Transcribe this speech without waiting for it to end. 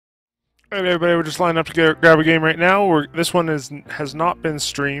Alright, everybody, we're just lining up to grab a game right now. This one has not been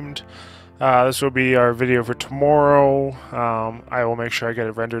streamed. This will be our video for tomorrow. I will make sure I get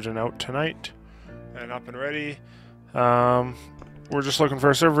it rendered and out tonight and up and ready. We're just looking for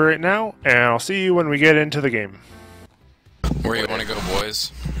a server right now, and I'll see you when we get into the game. Where you want to go,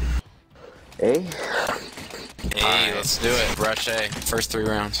 boys? A? Hey, let's do it. Rush A. First 3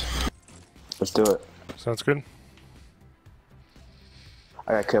 rounds. Let's do it. Sounds good.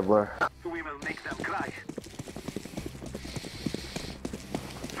 I got Kevlar. We will make them cry.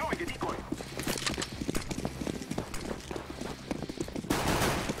 Throwing a decoy.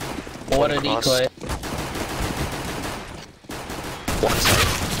 What a decoy. One side.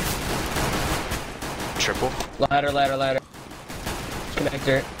 Triple. Ladder.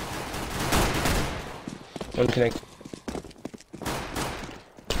 Connector. One connector.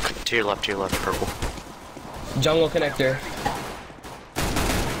 To your left, purple. Jungle connector.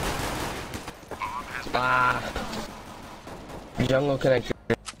 Jungle connector.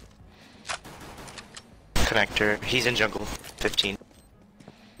 Connector. He's in jungle. 15.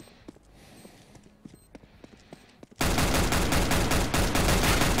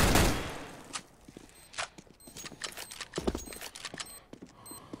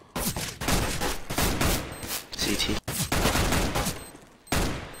 CT.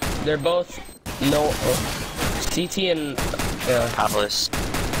 They're both CT and Palace.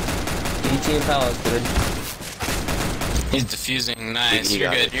 CT and Palace, dude. He's defusing. Nice. You're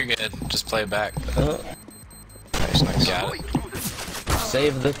good. Just play it back. Nice. Got it.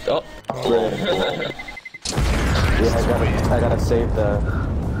 Save the. Oh. Yeah, I gotta save the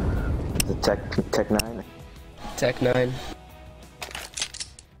Tech 9. Tech 9.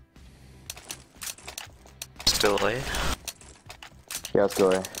 Still A. Yeah, let's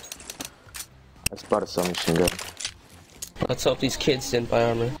go A. I spotted some machine gun. Let's hope these kids didn't buy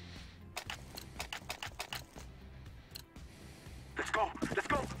armor. Let's go.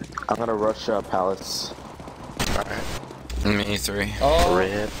 I'm gonna rush Palace. Alright. Me 3. Oh.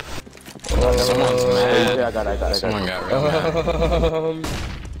 Rip. Someone's mad. Yeah, I got it. Someone got real mad.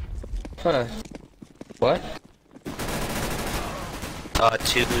 Huh. What?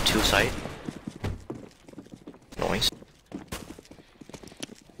 Two site. Noise.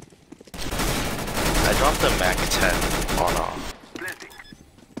 I dropped the Mac 10 on off.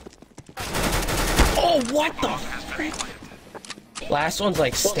 Oh, what the frick? Last one's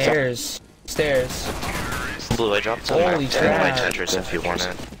like stairs. Blue, I dropped the Holy Mac 10 in my crap. Tetris if you want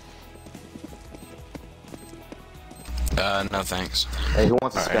it. No thanks. Hey, who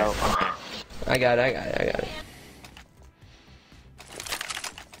wants to Alright. scout? I got it.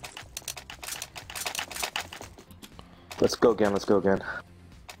 Let's go again. I'll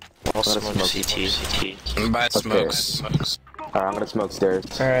Let us smoke smoke. CT. Buy Okay. smokes. Alright, I'm gonna smoke stairs.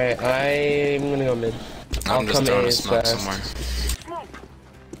 Alright, I'm gonna go mid. I'll I'm just come throwing A a as smoke fast. somewhere.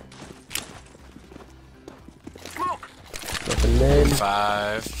 Nothing mid.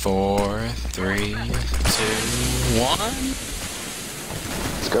 5, 4, 3, 2, 1.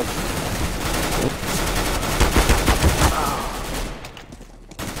 Let's go.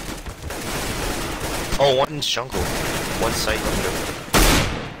 Oh, one's jungle. One site under.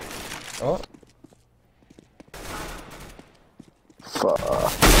 Oh. Fuck.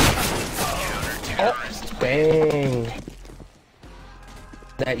 Oh, bang.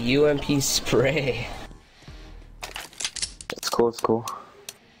 That UMP spray. It's cool.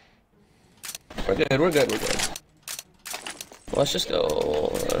 We're good. Let's just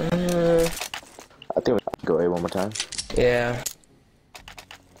go. I think we can go A one more time. Yeah.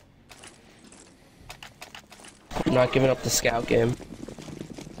 I'm not giving up the scout game.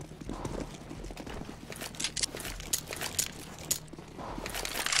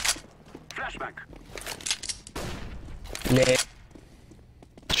 Flashback. Nay.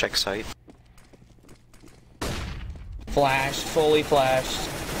 Check site. Flashed, fully flashed.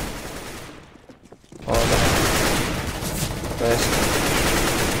 Oh, nice.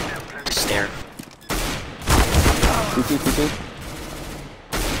 Stair. CT.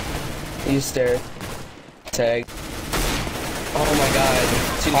 You stared. Tag. Oh my god.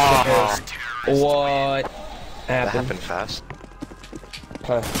 2 stairs. What That happened? happened fast.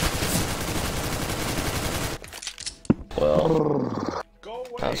 Huh. Well,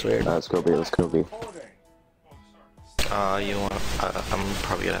 that was weird. Let's go B. You want? I'm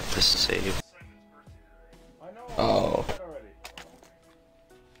probably gonna have to save. Oh.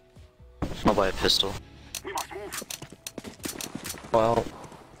 I'll buy a pistol. We must move. Well.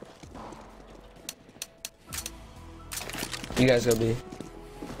 You guys go B.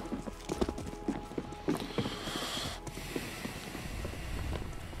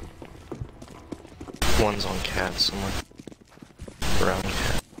 One's on cat somewhere. Around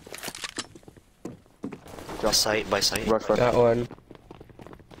cat. Jump. By sight. Rush, rush. Got one.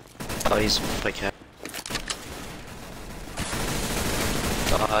 Oh, he's by cat.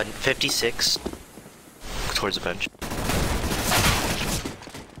 56. Towards the bench.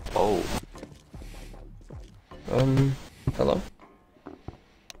 Oh. Hello?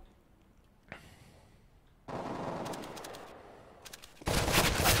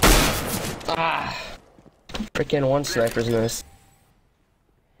 Ah! Freaking one sniper's missed.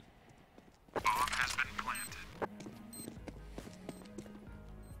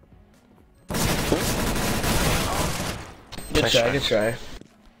 Good Nice try, try. good try.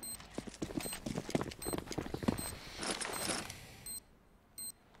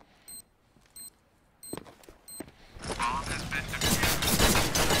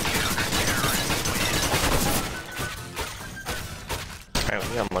 Alright,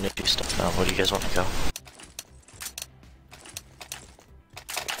 we got money to do stuff now. Where do you guys want to go?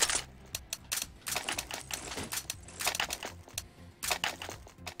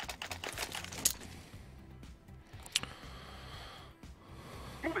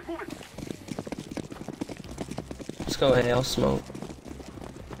 Move it, move it. Let's go AL smoke.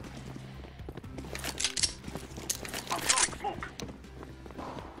 I'm throwing smoke.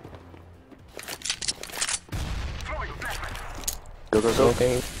 Throwing a flashbang. Go, go, go.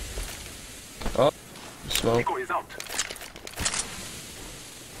 Smoking. Oh, smoke. Decoy is out.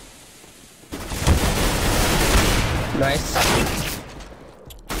 Nice.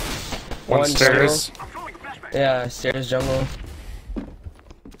 One stairs. jungle. I'm throwing a flashbang. Yeah, stairs jungle.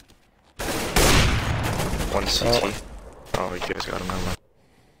 One CT. Oh, you guys got him now.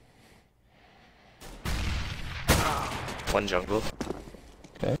 One jungle.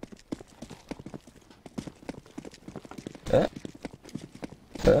 Okay.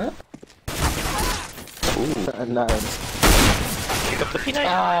 Nice. Pick up the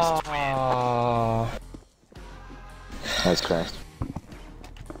P90. Oh. Nice crash.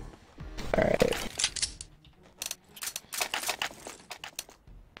 Alright.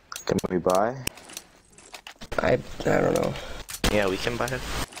 Can we buy? I don't know. Yeah, we can buy it.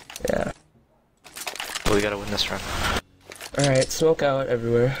 Yeah. But we gotta win this round. Alright, smoke out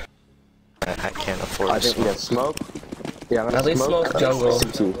everywhere. I can't afford I to think we got smoke. smoke. Yeah, I'm gonna At least smoke jungle.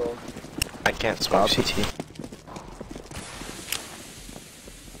 CT. I can't smoke CT.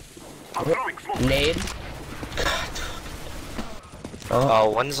 I'm throwing smoke. Nade. Oh,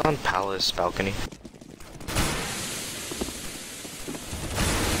 one's on Palace balcony.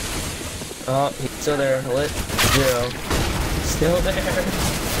 Oh, he's still there. Lit. 0. Still there.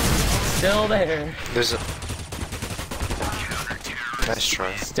 Still there. There's a... Nice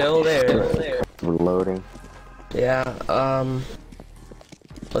try. Still there. Reloading. Yeah,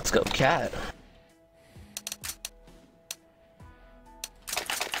 let's go cat.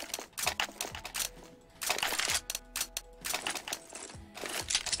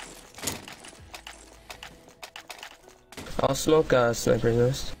 I'll smoke sniper's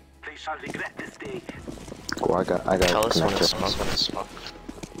nest. They shall regret this day. Oh, I got Palace on the connector. smoke, on the smoke.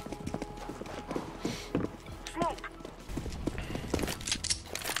 Smoke.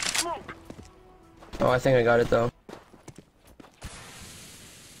 Smoke. Oh, I think I got it though.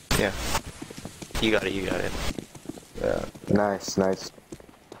 Yeah. You got it, you got it. Yeah. Nice, nice.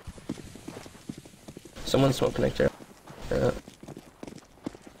 Someone smoke connector. Yeah.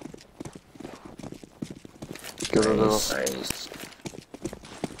 Go, go, go. Nice.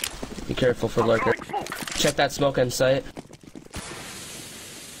 Be careful for I'm lurker. throwing smoke. Check that smoke in sight.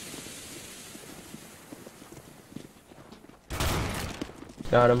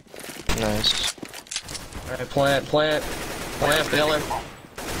 Got him. Nice. Alright, plant, filler.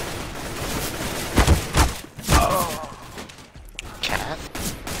 Cat?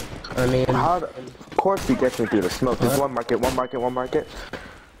 I mean, Of course he gets me through the smoke. There's one market, one market, one market.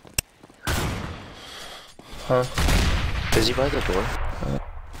 huh? Is he by the door?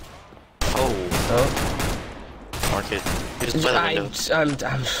 Oh, Oh. market. He's by the window.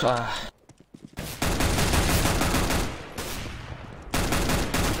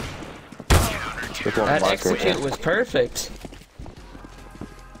 There's one That market. execute was perfect.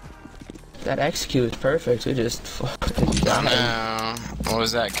 That execute was perfect. We just fucking Oh died. no. What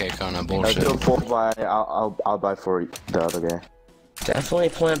was that cake on a bullshit? Go full buy. I'll buy for the other guy. Definitely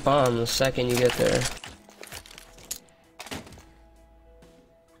plant bomb the second you get there.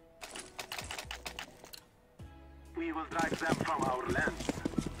 We will drive them from our land.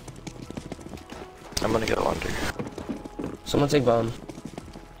 I'm gonna go under. Someone take bomb.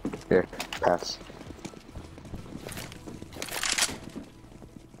 Here, pass.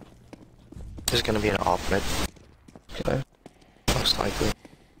 There's gonna be an off mid, Okay. most likely.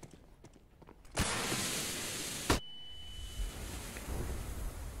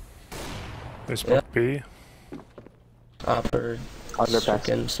 They smoke B. Opper. Underpass.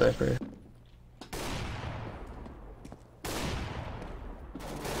 Freaking sniper.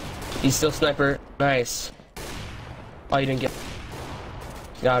 He's still sniper. Nice. Oh, you didn't get.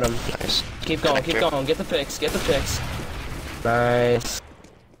 Got him. Nice. Keep going, keep going. Get the picks, get the picks. Nice.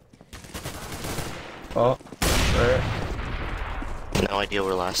 Oh, alright. No idea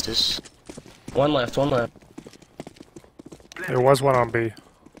where last is. One left, one left. There was one on B.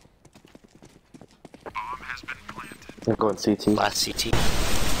 I'm going CT. Last CT.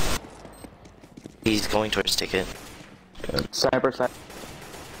 He's going towards ticket. Sniper, sniper.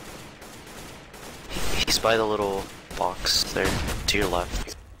 He's by the little box there, to your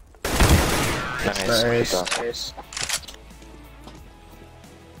left. Nice. Nice. Nice.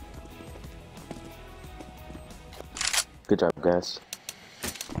 Good job, guys.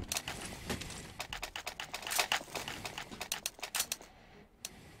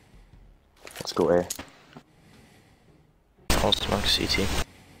 Let's go A. I'll smoke CT. Can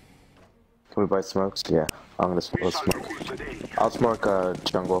we buy smokes? Yeah, I'm gonna smoke. I'll smoke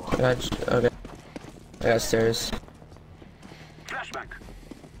jungle. Okay. I got stairs. Flashback.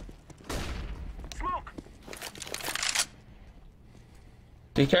 Smoke.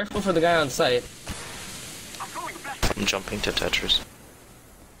 Be careful for the guy on site. I'm throwing flashback. I'm jumping to Tetris.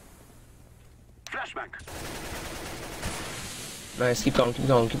 Flashback. Nice, keep going, keep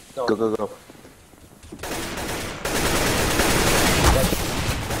going, keep going. Go, go, go.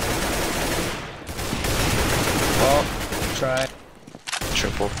 Oh, try.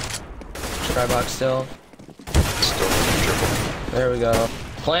 Triple. Try box still. Still triple. There we go.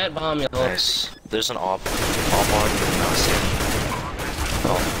 Plant bomb, yellow. Nice. There's an op on your mouse here.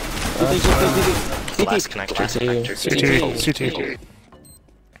 Last connector. CT.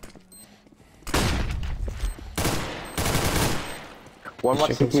 One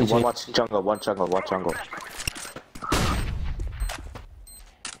watch CT, one watch jungle, one jungle.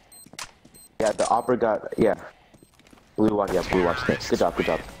 Yeah, the opera got, yeah. Blue watch, yes, blue watch. Thanks. Good job, good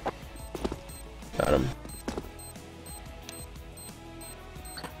job. Got him.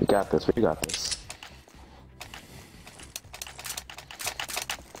 We got this, we got this.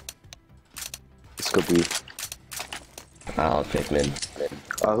 Let's go B. I'll pick mid.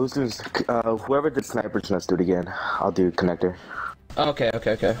 Who's doing, whoever did sniper's gonna do it again. I'll do connector. Okay.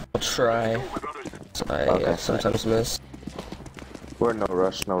 I'll try. I sometimes miss. We're in no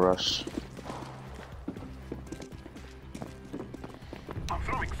rush, no rush. I'm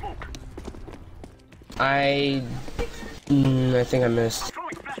throwing smoke. I think I missed.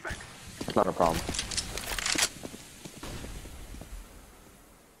 Throwing flashback. Not a problem.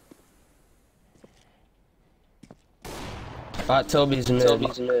 Toby's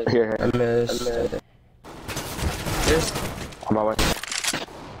mid. Here. I missed. There's On my way.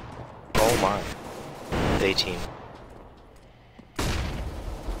 Oh my. They team.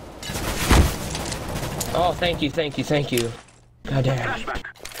 Oh, thank you. God damn. Flashback.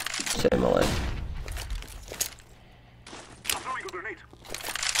 Saved my life. I'm throwing a grenade.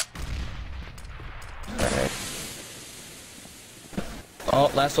 Alright.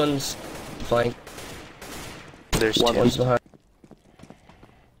 Oh, last one's flank. There's One two. One's behind.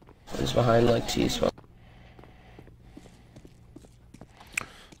 One's behind like T-spot.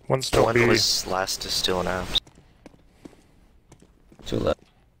 One's still One B. was last is still in apps. Two left.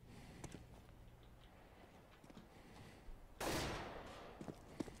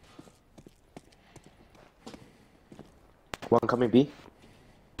 One coming B.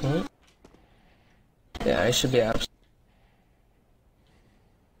 Hmm? Yeah, I should be out.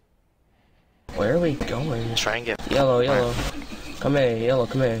 Where are we going? Try and get Yellow. Come here, yellow,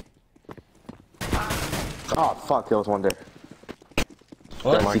 come here. Oh, fuck, there was one there.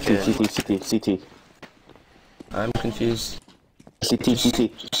 What? Mark CT, it. CT. I'm confused. CT.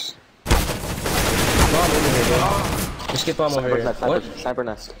 Bomb over here, bro. Just get bomb over Sniper here. nest, What?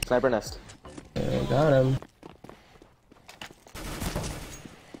 sniper nest. Yeah, got him.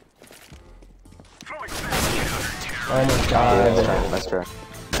 Throwing flashback. Oh my god. Nice try.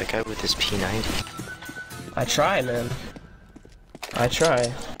 That guy with his P90. I try, man. I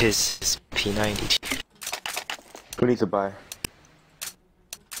try. His P90. Who needs to buy?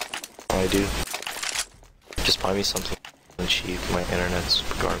 I do. Just buy me something cheap. My internet's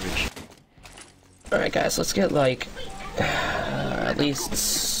garbage. Alright, guys, let's get like at least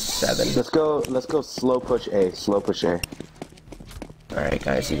 7. Let's go slow push A. Alright,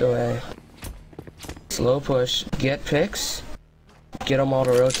 guys, you go A. Slow push. Get picks. Get them all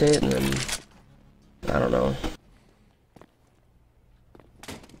to rotate, and then I don't know.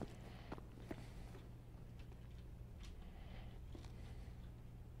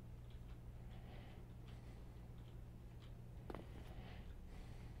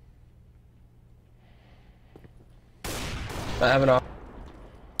 I have an op.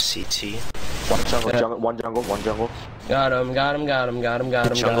 CT. One jungle, one jungle. Got him, got him, got him, got him, got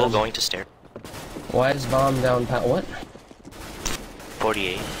him, Jungle got him. going to stair. Why is bomb down pat? What?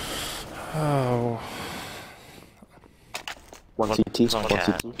 48. Oh. One CT, One one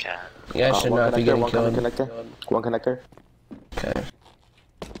cat. CT. Cat. You guys should One not be getting one killed. connector, one connector. Okay.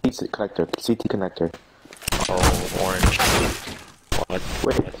 CT connector, CT connector. Oh, orange. What?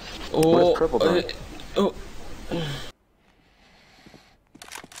 Wait, Oh, where's purple going? oh.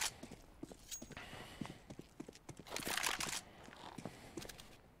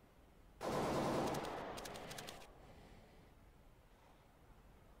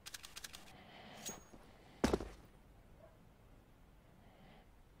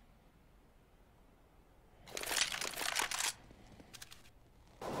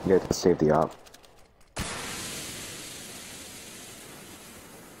 You have to save the op.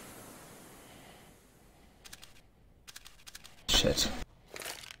 Shit.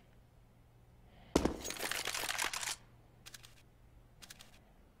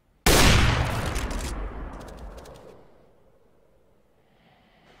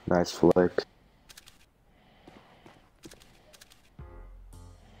 Nice flick.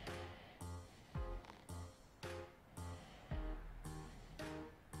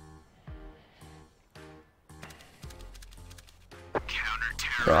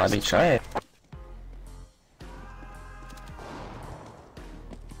 Robbie, try it.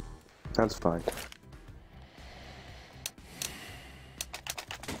 That's fine.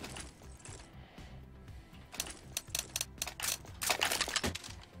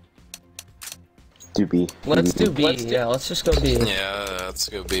 Do B. Let's do B. Yeah, let's just go B. Yeah, let's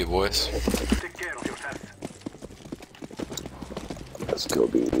go B, boys. Take care of yourself. Let's go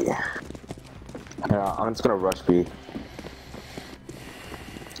B. Yeah, I'm just gonna rush B.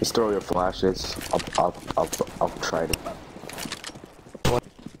 Just throw your flashes. I'll try to. What?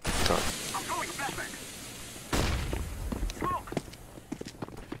 I'm throwing a flashback. Smoke.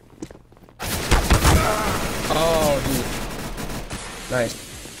 Oh, dude. Nice.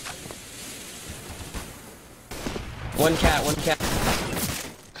 One cat, one cat.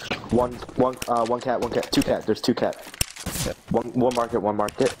 One cat. Two cat. There's two cat. One market. One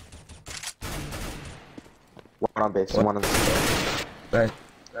on base. What? One on. Nice.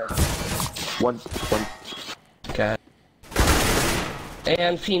 One. Cat.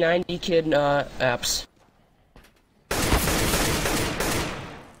 And P90 kid, apps.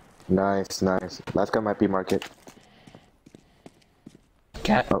 Nice. Last guy might be market.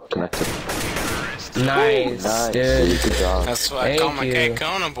 Cat. Oh, connected. Nice, Nice, dude. good job. That's what I Thank call my you. K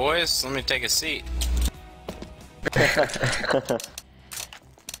Kona, boys. Let me take a seat.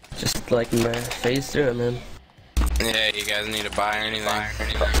 Just like my face through it, man. Yeah, you guys need to buy or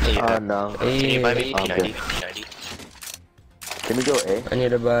anything? No. Can you buy me I'm P90? good. P90? Can we go A? I need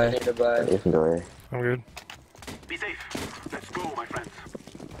to buy. You can go A. I'm good. Be safe. Let's go, my friends.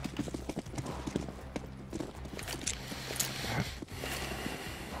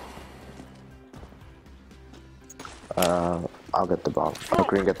 I'll get the bomb. Oh,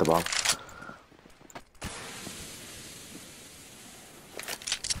 green, get the bomb.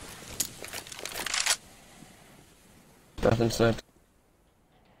 Nothing sniped.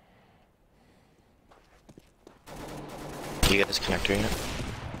 You guys connecting it?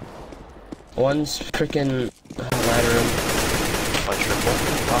 One's freaking ladder room. By triple?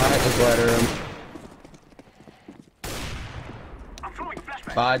 Bot is ladder room. I'm throwing a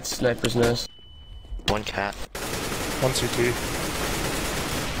flashback. Bot sniper's nest. One cat. One CT.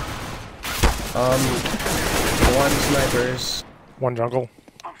 One snipers. One jungle.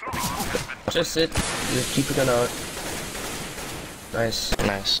 I'm throwing a flashback. Just it. Just keep it gun out. Nice.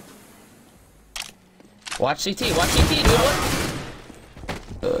 Nice. Watch CT. Watch CT, dude.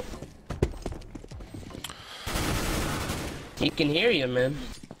 What? He can hear you, man.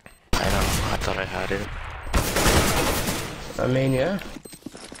 I know. I thought I had it. I mean, yeah.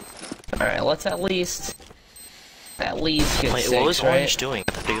 Alright, let's at least get Wait, six, what was right? Orange doing?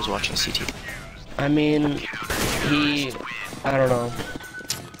 I thought he was watching CT. I mean, I don't know.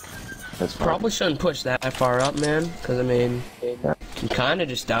 That's fine. Probably shouldn't push that far up, man. Because, I mean, you kind of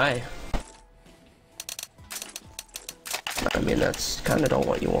just die. I mean, that's kind of not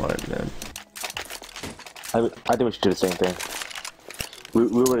what you want, man. I think we should do the same thing. We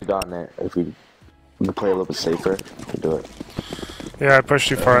would have gotten it if we could play a little bit safer. We do it. Yeah, I pushed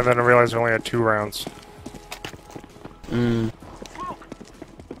too far and then I realized I only had 2 rounds. I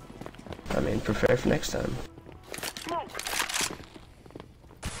mean, prepare for next time.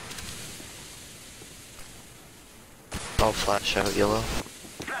 I'll flash out yellow.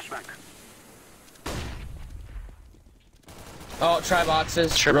 Flashback. Oh, try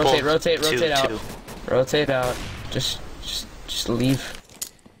boxes. Triple. Rotate out. Two. Rotate out. Just leave.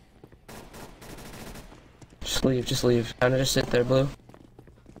 Just leave. Kinda just sit there, Blue.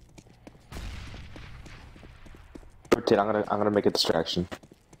 Rotate. I'm gonna make a distraction.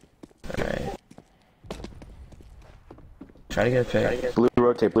 Alright. Try to get a pick. Blue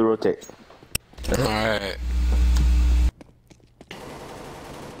rotate. Blue rotate. Alright.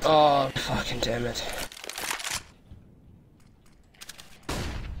 Oh, fucking damn it.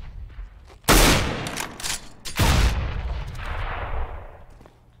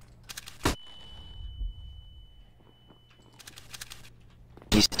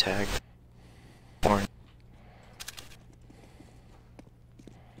 He's tagged. Orange.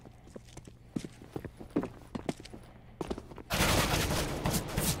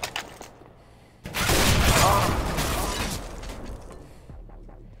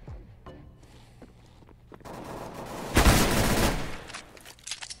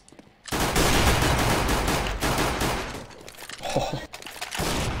 Oh.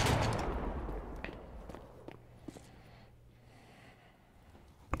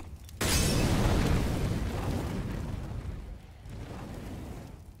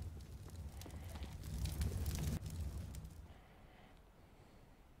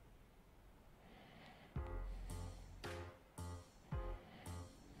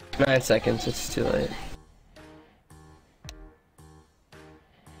 Nine seconds, it's too late.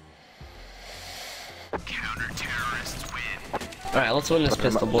 Alright, let's win this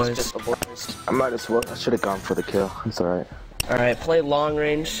pistol, boys. I might as well. I should have gone for the kill. It's alright. Alright, play long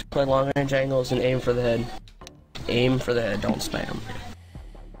range angles and aim for the head. Aim for the head, don't spam.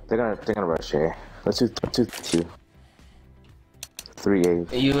 They're gonna rush A. Let's do 2. 3 A.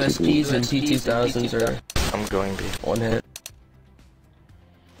 USPs and T2000s are I'm going B. one hit.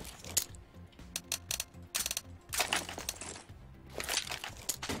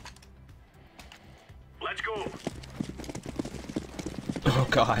 Let's go. Oh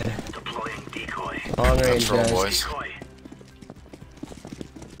god. Deploying decoy. Long range, Let's roll, guys. boys. Decoy.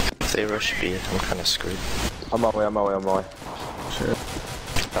 If they rush B, I'm kinda screwed. I'm on my way. Sure.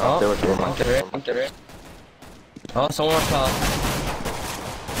 Oh, they were I'm to it. Oh, someone on top.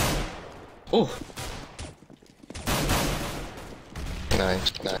 Ooh.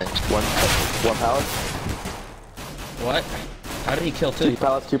 Nice. One pallet. What? How did he kill two? 2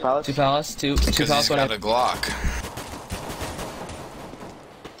 pallets. 2 pallets. Two pallets? Two Because he's pallets got a Glock.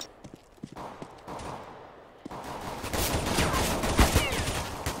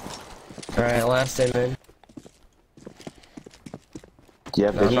 Alright, last aim in.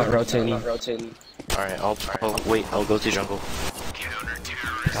 Yeah, No, I'm not rotating. Alright, I'll go to jungle.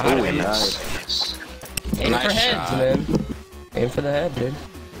 God, Ooh, aim nice. for Nice heads, shot. man. Aim for the head, dude.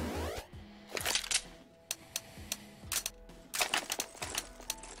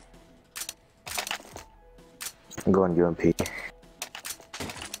 I'm going UMP.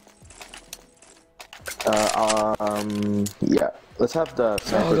 Yeah. Let's have the I'll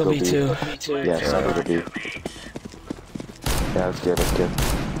sniper go go B2. Yeah, sniper go B. Yeah, that's good.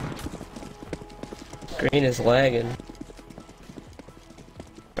 Green is lagging.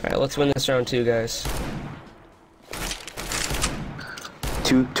 Alright, let's win this round 2, guys.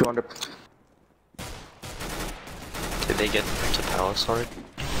 200. Did they get to Palace already?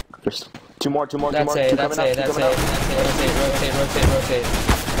 There's 2 more. That's it.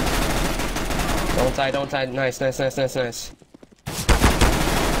 Rotate. Don't die. Nice. Oh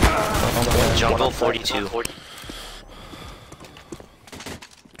my god. Jungle 42.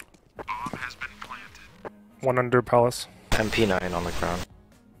 One under Palace. MP9 on the ground.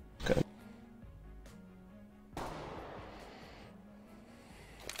 Good.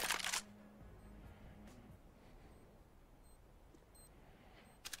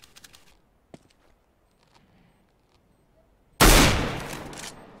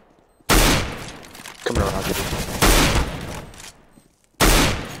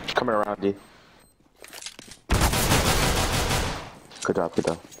 Coming around, D. Good job.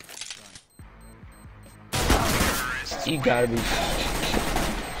 You gotta be...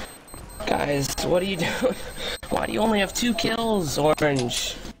 Guys, what are you doing? Why do you only have 2 kills,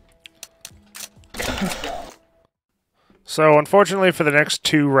 Orange? So unfortunately for the next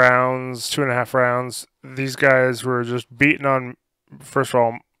 2.5 rounds, these guys were just beating on, first of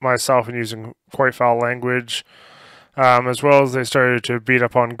all, myself and using quite foul language. as well as they started to beat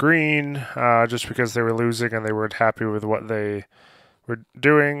up on green just because they were losing and they weren't happy with what they were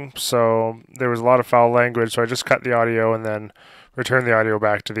doing. So there was a lot of foul language. So I just cut the audio and then returned the audio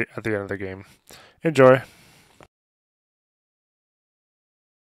back to at the end of the game. Enjoy.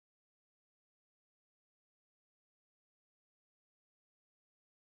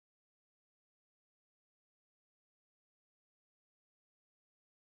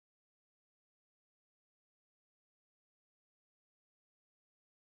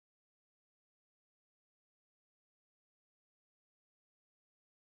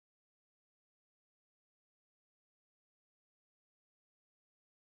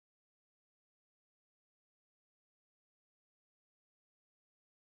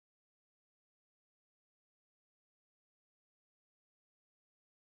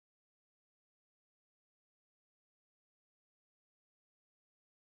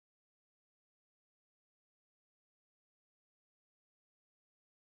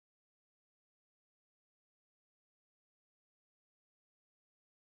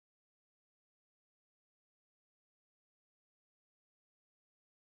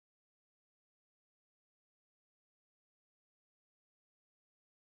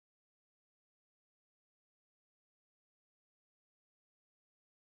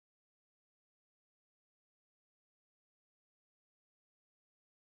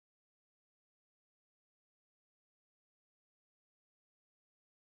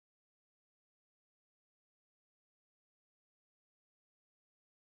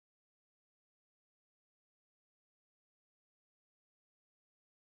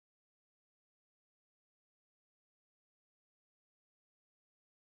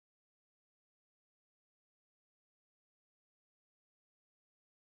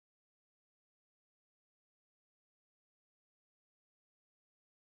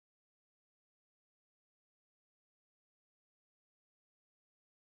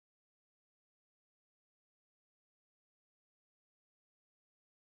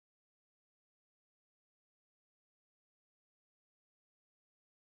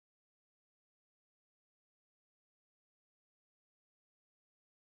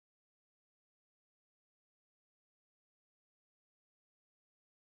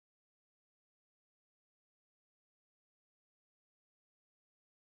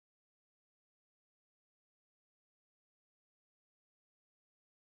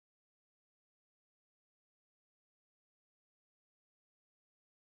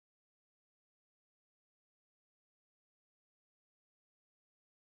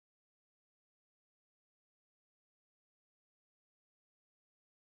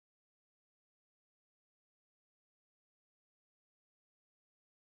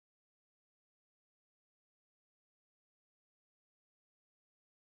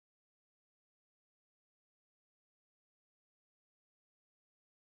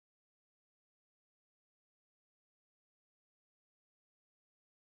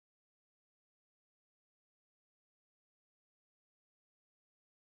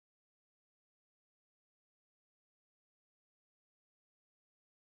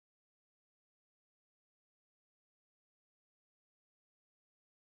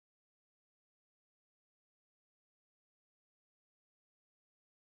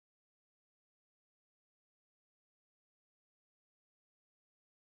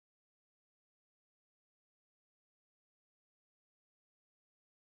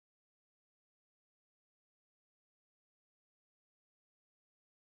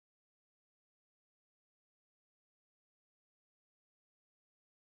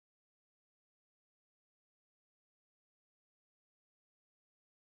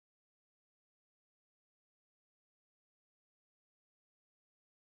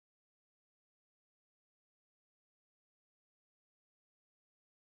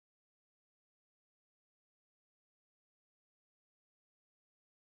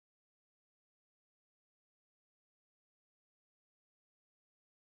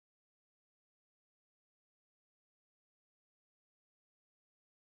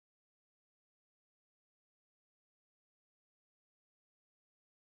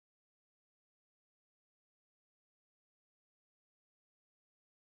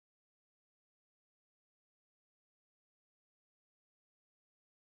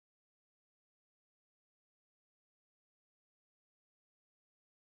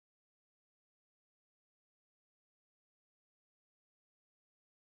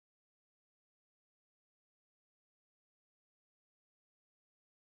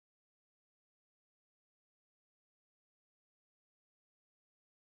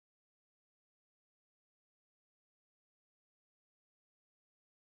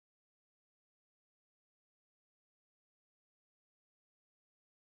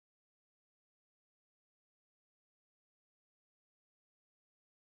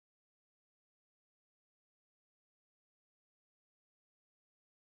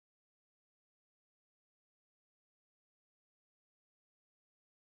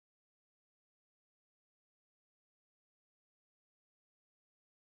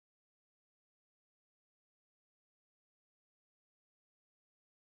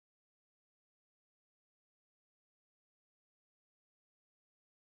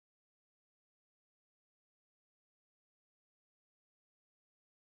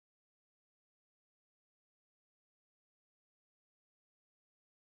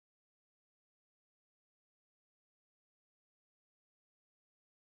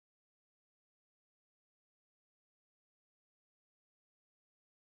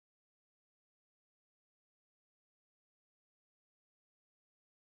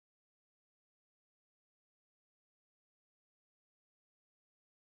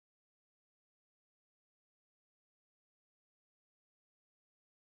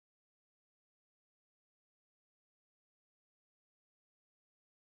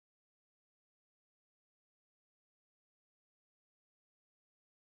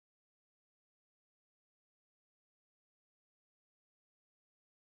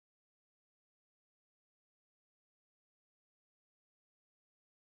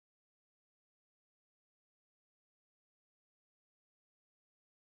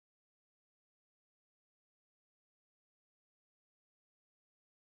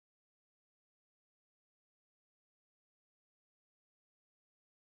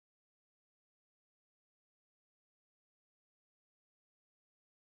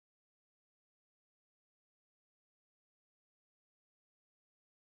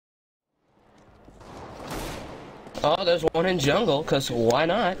 Oh, there's one in jungle, cause why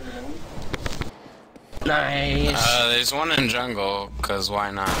not? Nice. There's one in jungle, cause why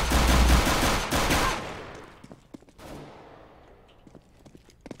not?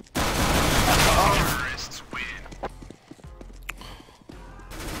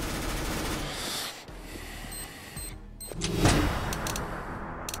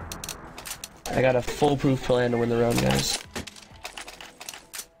 I got a foolproof plan to win the round, guys.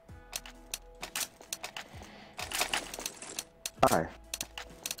 Hi.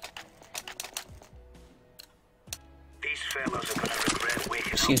 These fellas are gonna regret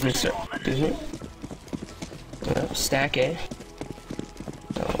waking Excuse up me, this sir. morning. Excuse me. Stack A.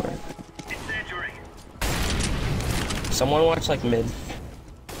 That'll work. Incendiary. Someone watch like mid.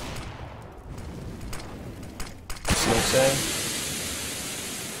 Smoke A.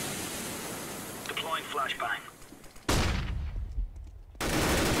 Deploying flashbang.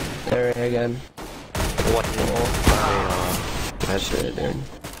 There again. What? That's Shit, it. dude.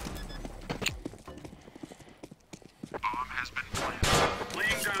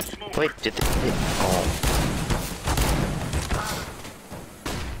 Laying down smoke. Wait, did they? Oh.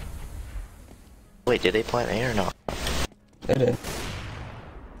 Wait, did they plant A or not? They did.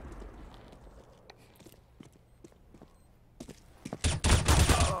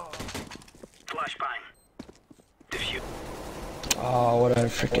 Flashbang. Diffuse. Oh, what a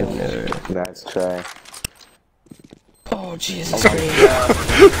freaking nerd. Nice try. Oh, Jesus.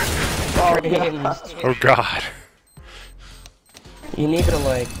 Oh Green. Oh god. You need to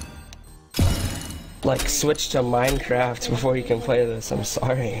like switch to Minecraft before you can play this. I'm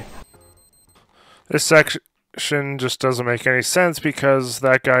sorry. This section just doesn't make any sense because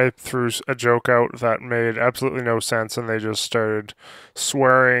that guy threw a joke out that made absolutely no sense and they just started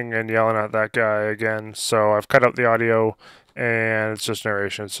swearing and yelling at that guy again. So I've cut out the audio and it's just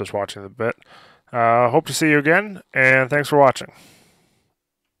narration, it's just watching the bit. Hope to see you again and thanks for watching.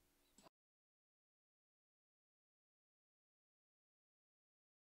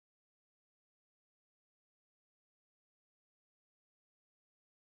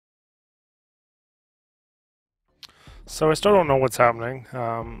 So I still don't know what's happening.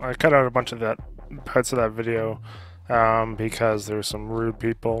 I cut out a bunch of that parts of that video because there's some rude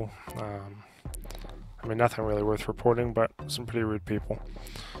people. I mean, nothing really worth reporting, but some pretty rude people.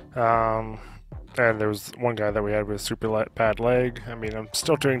 And there was one guy that we had with a super bad leg. I mean, I'm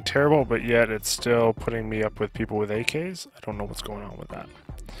still doing terrible, but yet it's still putting me up with people with AKs. I don't know what's going on with that.